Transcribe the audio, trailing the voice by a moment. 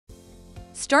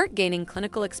Start gaining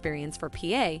clinical experience for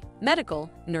PA, medical,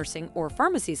 nursing, or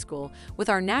pharmacy school with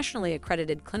our nationally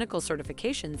accredited clinical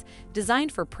certifications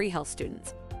designed for pre-health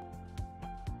students.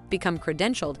 Become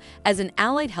credentialed as an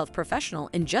allied health professional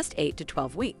in just 8 to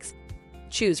 12 weeks.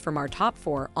 Choose from our top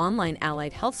 4 online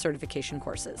allied health certification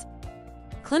courses: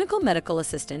 clinical medical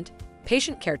assistant,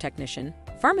 patient care technician,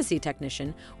 pharmacy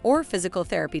technician, or physical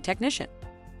therapy technician.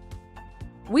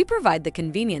 We provide the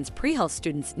convenience pre-health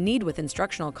students need with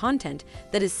instructional content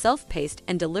that is self-paced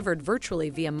and delivered virtually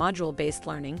via module-based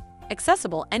learning,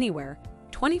 accessible anywhere,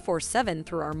 24/7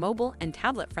 through our mobile and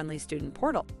tablet-friendly student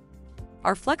portal.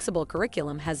 Our flexible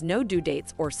curriculum has no due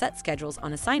dates or set schedules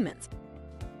on assignments.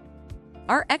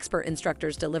 Our expert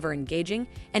instructors deliver engaging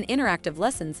and interactive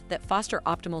lessons that foster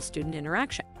optimal student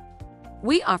interaction.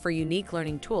 We offer unique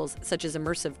learning tools such as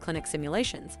immersive clinic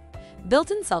simulations,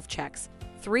 built-in self-checks,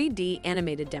 3D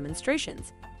animated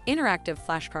demonstrations, interactive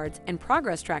flashcards, and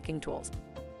progress tracking tools.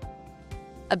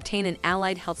 Obtain an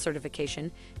allied health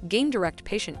certification, gain direct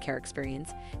patient care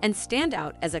experience, and stand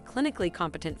out as a clinically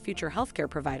competent future healthcare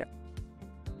provider.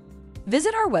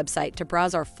 Visit our website to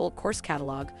browse our full course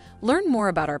catalog, learn more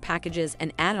about our packages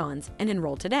and add-ons, and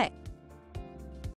enroll today.